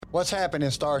What's happening,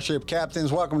 Starship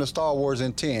Captains? Welcome to Star Wars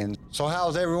in 10. So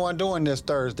how's everyone doing this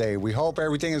Thursday? We hope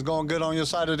everything is going good on your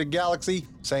side of the galaxy.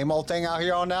 Same old thing out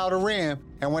here on the Outer Rim.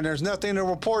 And when there's nothing to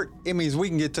report, it means we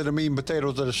can get to the meat and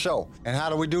potatoes of the show. And how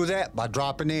do we do that? By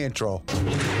dropping the intro.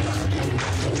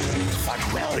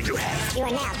 What will you have? You are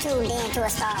now tuned in to a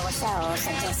Star Wars show,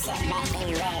 so just sit back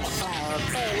and ready to flow.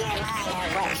 Clear your mind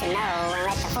of what you know, and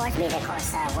let the force be the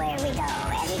course of where we go.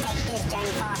 As we take this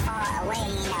journey far, far away,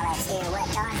 now let's hear what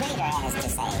Darth Vader has to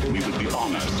say. We would be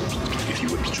honored if you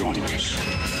would join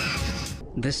us.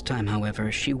 This time,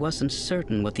 however, she wasn't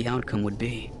certain what the outcome would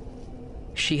be.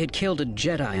 She had killed a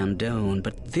Jedi on Done,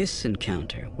 but this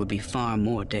encounter would be far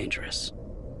more dangerous.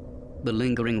 The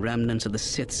lingering remnants of the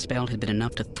Sith spell had been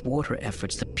enough to thwart her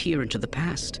efforts to peer into the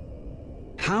past.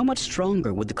 How much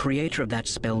stronger would the creator of that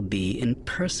spell be in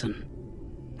person?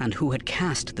 And who had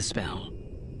cast the spell?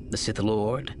 The Sith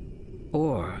Lord?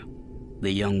 Or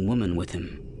the young woman with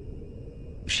him?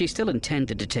 She still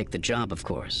intended to take the job, of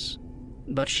course,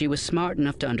 but she was smart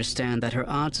enough to understand that her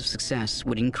odds of success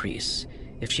would increase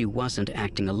if she wasn't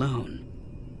acting alone.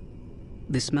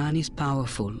 "This man is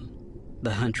powerful,"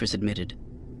 the Huntress admitted.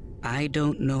 "I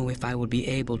don't know if I will be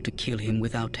able to kill him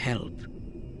without help."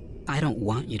 "I don't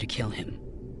want you to kill him,"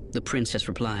 the princess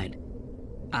replied.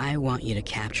 "I want you to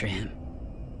capture him.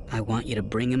 I want you to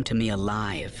bring him to me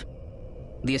alive."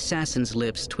 The assassin's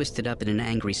lips twisted up in an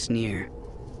angry sneer.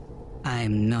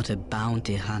 "I'm not a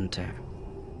bounty hunter.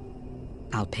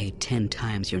 I'll pay 10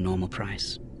 times your normal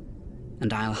price.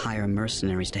 And I'll hire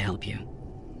mercenaries to help you.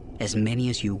 As many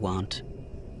as you want.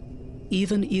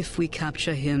 Even if we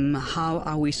capture him, how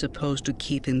are we supposed to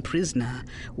keep him prisoner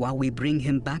while we bring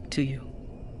him back to you?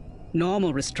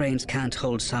 Normal restraints can't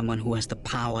hold someone who has the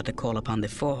power to call upon the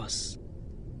Force.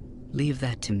 Leave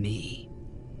that to me,"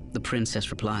 the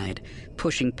princess replied,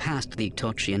 pushing past the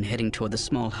Itochi and heading toward the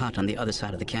small hut on the other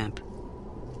side of the camp.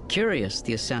 Curious,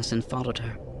 the assassin followed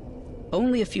her.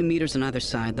 Only a few meters on either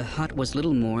side, the hut was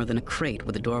little more than a crate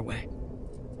with a doorway.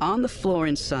 On the floor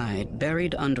inside,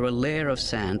 buried under a layer of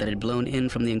sand that had blown in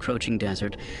from the encroaching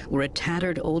desert, were a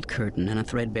tattered old curtain and a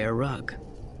threadbare rug.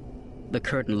 The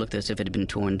curtain looked as if it had been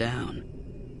torn down.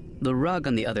 The rug,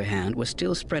 on the other hand, was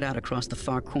still spread out across the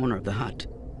far corner of the hut,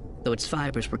 though its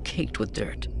fibers were caked with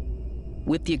dirt.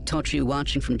 With the Itochi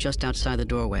watching from just outside the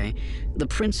doorway, the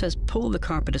princess pulled the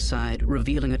carpet aside,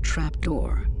 revealing a trap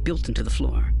door built into the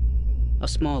floor. A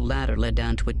small ladder led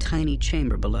down to a tiny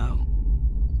chamber below.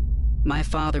 "My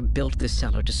father built this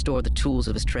cellar to store the tools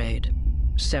of his trade,"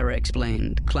 Sarah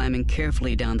explained, climbing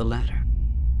carefully down the ladder.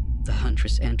 The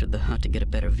Huntress entered the hut to get a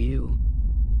better view,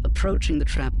 approaching the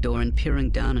trapdoor and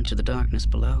peering down into the darkness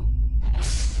below.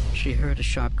 She heard a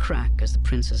sharp crack as the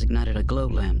princess ignited a glow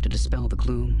lamp to dispel the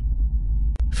gloom.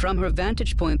 From her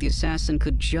vantage point, the assassin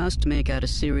could just make out a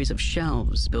series of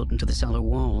shelves built into the cellar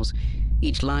walls,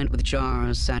 each lined with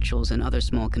jars, satchels, and other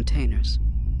small containers.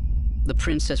 The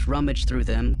princess rummaged through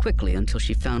them quickly until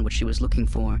she found what she was looking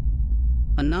for,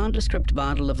 a nondescript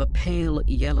bottle of a pale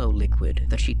yellow liquid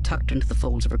that she tucked into the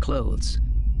folds of her clothes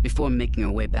before making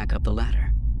her way back up the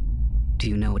ladder. "Do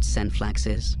you know what Senflax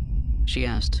is?" she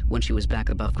asked when she was back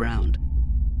above ground.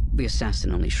 The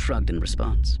assassin only shrugged in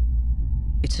response.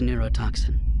 "It's a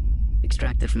neurotoxin,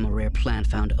 extracted from a rare plant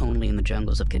found only in the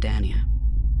jungles of Cadania."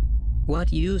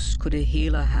 "What use could a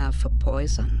healer have for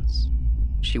poisons?"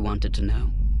 she wanted to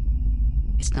know.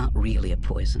 "It's not really a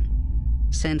poison.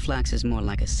 Senflax is more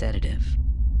like a sedative,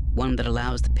 one that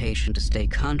allows the patient to stay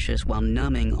conscious while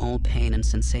numbing all pain and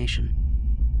sensation.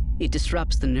 It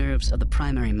disrupts the nerves of the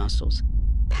primary muscles,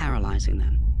 paralyzing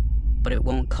them, but it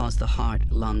won't cause the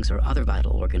heart, lungs, or other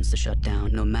vital organs to shut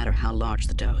down, no matter how large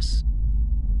the dose.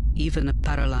 Even a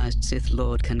paralyzed Sith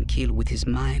Lord can kill with his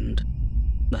mind,"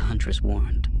 the Huntress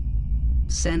warned.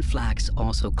 "Senflax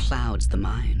also clouds the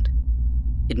mind.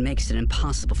 It makes it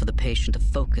impossible for the patient to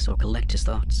focus or collect his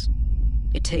thoughts.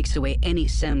 It takes away any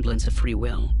semblance of free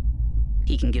will.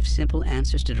 He can give simple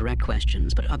answers to direct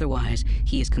questions, but otherwise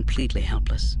he is completely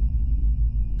helpless.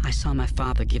 I saw my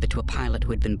father give it to a pilot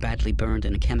who had been badly burned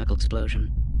in a chemical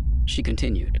explosion," she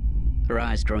continued, her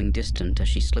eyes growing distant as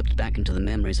she slipped back into the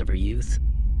memories of her youth.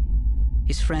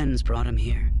 "His friends brought him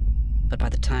here, but by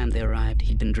the time they arrived,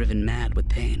 he'd been driven mad with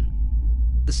pain.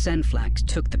 The Senflax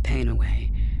took the pain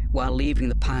away, while leaving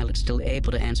the pilot still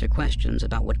able to answer questions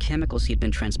about what chemicals he'd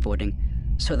been transporting,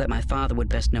 so that my father would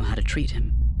best know how to treat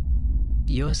him."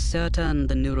 "You're certain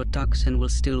the neurotoxin will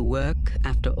still work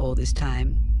after all this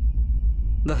time?"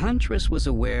 The Huntress was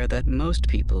aware that most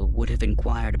people would have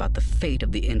inquired about the fate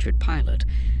of the injured pilot,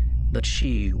 but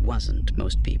she wasn't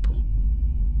most people.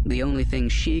 The only thing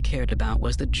she cared about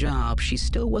was the job she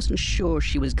still wasn't sure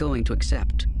she was going to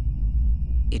accept.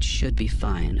 It should be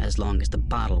fine as long as the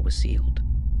bottle was sealed,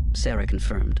 Sarah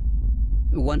confirmed.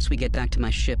 Once we get back to my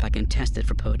ship, I can test it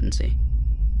for potency.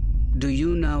 Do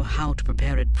you know how to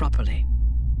prepare it properly?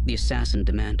 The assassin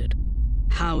demanded.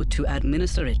 How to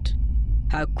administer it?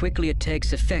 How quickly it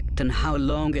takes effect and how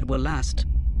long it will last?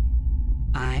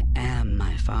 I am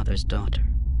my father's daughter,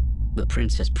 the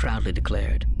princess proudly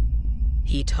declared.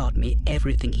 He taught me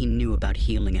everything he knew about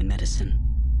healing and medicine.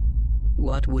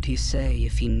 What would he say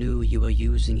if he knew you were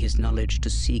using his knowledge to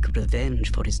seek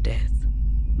revenge for his death?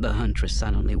 The huntress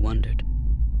silently wondered.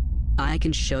 I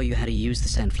can show you how to use the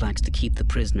scent flax to keep the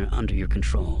prisoner under your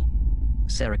control,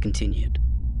 Sarah continued.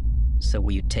 So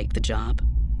will you take the job?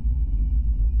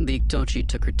 The Itochi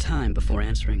took her time before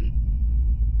answering.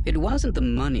 It wasn't the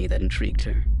money that intrigued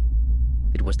her.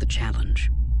 It was the challenge.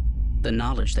 The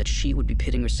knowledge that she would be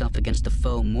pitting herself against a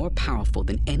foe more powerful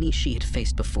than any she had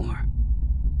faced before.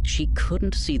 She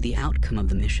couldn't see the outcome of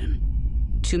the mission.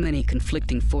 Too many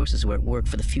conflicting forces were at work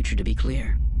for the future to be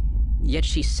clear. Yet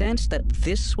she sensed that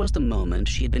this was the moment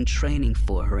she had been training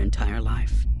for her entire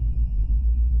life.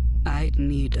 I'd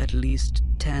need at least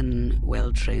 10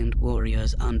 well-trained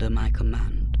warriors under my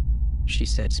command, she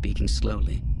said, speaking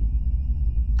slowly.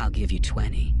 I'll give you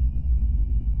 20.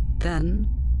 Then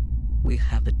we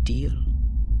have a deal,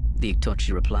 the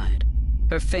Itochi replied,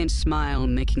 her faint smile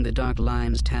making the dark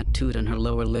lines tattooed on her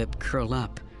lower lip curl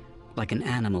up like an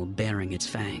animal baring its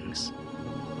fangs.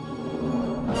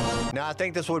 Now, I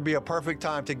think this would be a perfect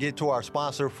time to get to our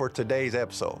sponsor for today's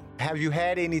episode. Have you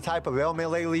had any type of ailment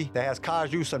lately that has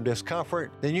caused you some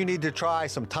discomfort? Then you need to try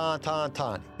some Tauntaun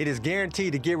Tonic. It is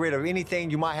guaranteed to get rid of anything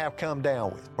you might have come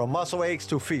down with, from muscle aches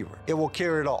to fever. It will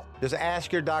cure it all. Just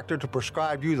ask your doctor to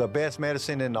prescribe you the best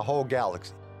medicine in the whole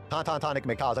galaxy. Tauntaun Tonic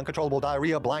may cause uncontrollable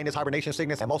diarrhea, blindness, hibernation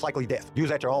sickness, and most likely death.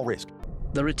 Use at your own risk.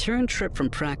 The return trip from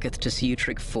Prakoth to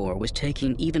Ciutric 4 was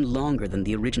taking even longer than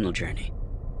the original journey.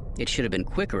 It should have been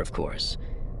quicker, of course.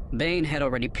 Bane had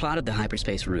already plotted the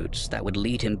hyperspace routes that would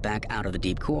lead him back out of the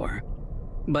deep core.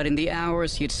 But in the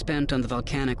hours he had spent on the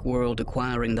volcanic world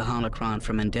acquiring the holocron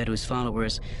from Andedu's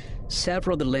followers,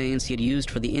 several of the lanes he had used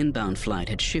for the inbound flight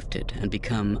had shifted and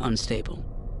become unstable.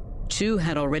 2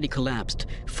 had already collapsed,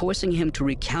 forcing him to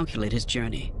recalculate his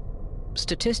journey.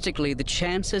 Statistically, the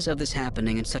chances of this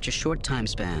happening in such a short time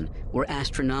span were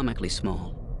astronomically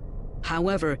small.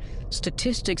 However,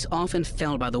 statistics often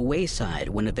fell by the wayside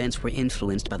when events were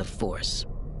influenced by the Force.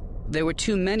 There were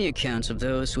too many accounts of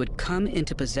those who had come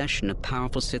into possession of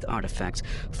powerful Sith artifacts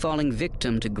falling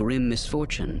victim to grim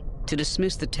misfortune to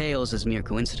dismiss the tales as mere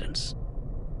coincidence.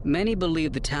 Many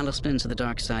believed the talismans of the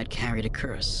dark side carried a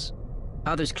curse.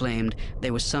 Others claimed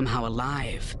they were somehow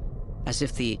alive, as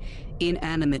if the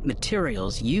inanimate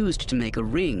materials used to make a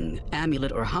ring,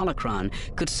 amulet, or holocron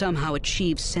could somehow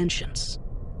achieve sentience.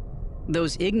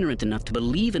 Those ignorant enough to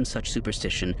believe in such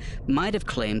superstition might have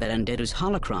claimed that Andedu's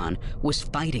holocron was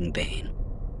fighting Bane.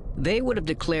 They would have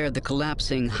declared the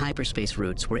collapsing hyperspace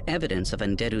routes were evidence of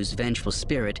Andedu's vengeful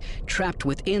spirit trapped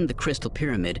within the Crystal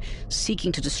Pyramid,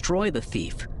 seeking to destroy the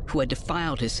thief who had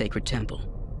defiled his sacred temple.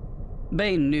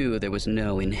 Bane knew there was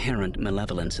no inherent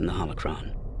malevolence in the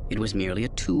holocron. It was merely a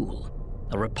tool,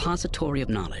 a repository of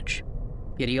knowledge.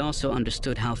 Yet he also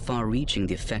understood how far-reaching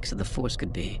the effects of the Force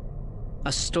could be.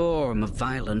 A storm of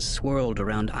violence swirled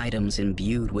around items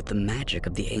imbued with the magic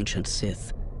of the ancient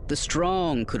Sith. The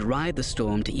strong could ride the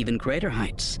storm to even greater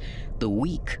heights. The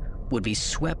weak would be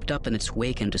swept up in its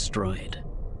wake and destroyed.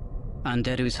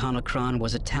 Andedu's holocron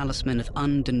was a talisman of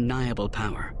undeniable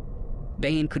power.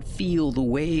 Bane could feel the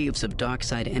waves of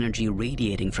darkside energy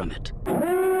radiating from it.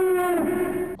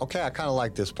 Okay, I kind of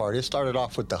like this part. It started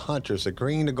off with the Huntress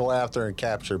agreeing to go after and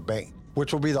capture Bane,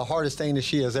 which will be the hardest thing that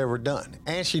she has ever done,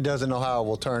 and she doesn't know how it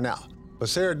will turn out. But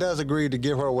Sarah does agree to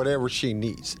give her whatever she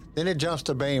needs. Then it jumps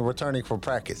to Bane returning from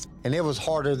Prakoth, and it was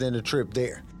harder than the trip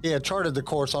there. He had charted the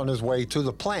course on his way to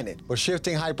the planet, but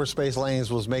shifting hyperspace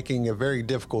lanes was making it very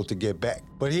difficult to get back.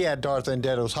 But he had Darth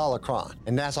Andedu's holocron,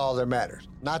 and that's all that matters.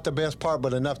 Not the best part,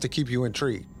 but enough to keep you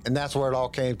intrigued. And that's where it all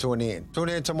came to an end. Tune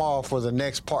in tomorrow for the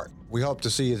next part. We hope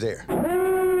to see you there.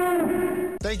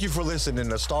 Thank you for listening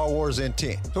to Star Wars in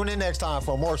 10. Tune in next time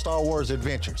for more Star Wars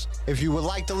adventures. If you would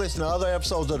like to listen to other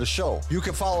episodes of the show, you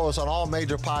can follow us on all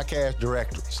major podcast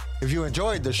directories. If you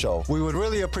enjoyed the show, we would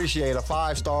really appreciate a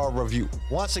 5-star review.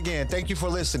 Once again, thank you for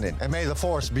listening, and may the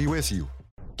Force be with you.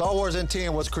 Star Wars in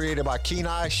 10 was created by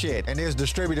Kenai Shed and is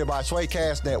distributed by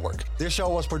Swaycast Network. This show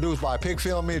was produced by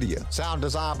Pigfield Media, sound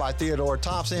designed by Theodore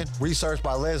Thompson, research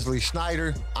by Leslie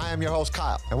Schneider. I am your host,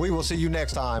 Kyle, and we will see you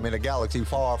next time in a galaxy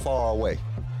far, far away.